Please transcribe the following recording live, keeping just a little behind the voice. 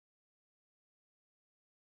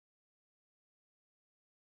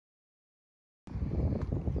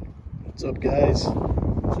What's up, guys?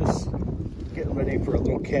 Just getting ready for a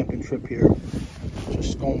little camping trip here.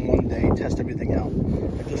 Just going one day, test everything out.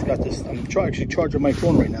 I just got this. I'm actually charging my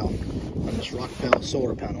phone right now on this Rockfell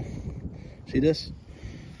solar panel. See this?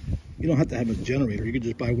 You don't have to have a generator. You could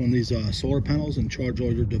just buy one of these solar panels and charge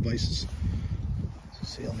all your devices.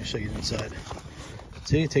 See, let me show you inside.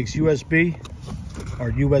 See, it takes USB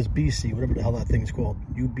or USB-C, whatever the hell that thing's called.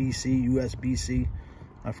 UBC, USB-C.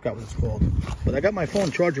 I forgot what it's called. But I got my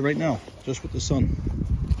phone charging right now, just with the sun.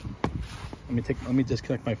 Let me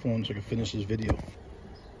disconnect my phone so I can finish this video.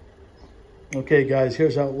 Okay, guys,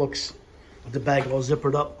 here's how it looks with the bag all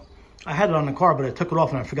zippered up. I had it on the car, but I took it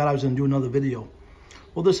off and I forgot I was gonna do another video.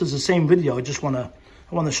 Well, this is the same video. I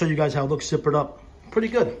want to show you guys how it looks zippered up. Pretty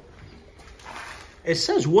good. It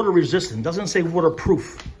says water resistant, doesn't say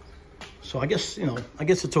waterproof. So I guess,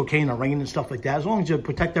 it's okay in the rain and stuff like that, as long as you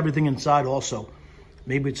protect everything inside also.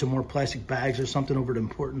 Maybe it's some more plastic bags or something over the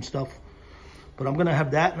important stuff. But I'm gonna have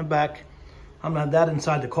that in the back. I'm gonna have that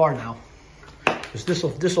inside the car now. Because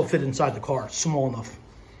this'll fit inside the car, small enough.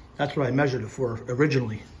 That's what I measured it for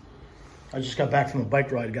originally. I just got back from a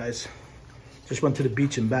bike ride, guys. Just went to the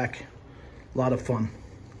beach and back. A lot of fun.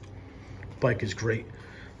 Bike is great.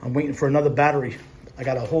 I'm waiting for another battery. I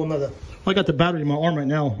got I got the battery in my arm right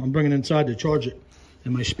now. I'm bringing it inside to charge it.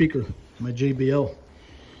 And my speaker, my JBL.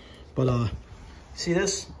 But see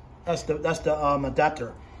this? That's the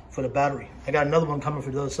adapter for the battery. I got another one coming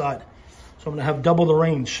for the other side. So I'm gonna have double the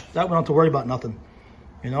range. That one I don't have to worry about nothing,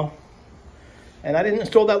 And I didn't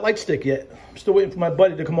install that light stick yet. I'm still waiting for my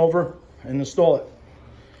buddy to come over and install it.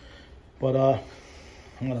 But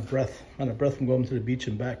I'm out of breath from going to the beach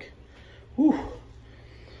and back. Whew.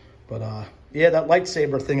 But yeah, that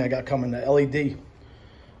lightsaber thing I got coming, the LED.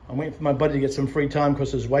 I'm waiting for my buddy to get some free time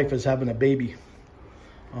because his wife is having a baby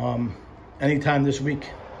anytime this week.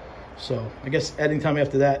 So I guess anytime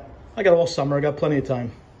after that. I got all summer, I got plenty of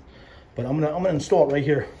time. But I'm gonna install it right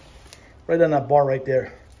here, right on that bar right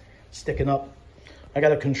there, sticking up. I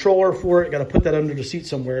got a controller for it. Got to put that under the seat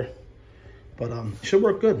somewhere. But it should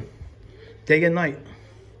work good, day and night.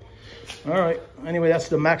 All right. Anyway, that's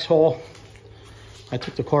the Maxxhaul. I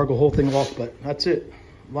took the cargo whole thing off, but that's it.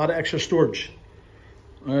 A lot of extra storage.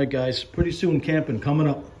 All right, guys. Pretty soon camping coming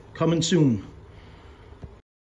up. Coming soon.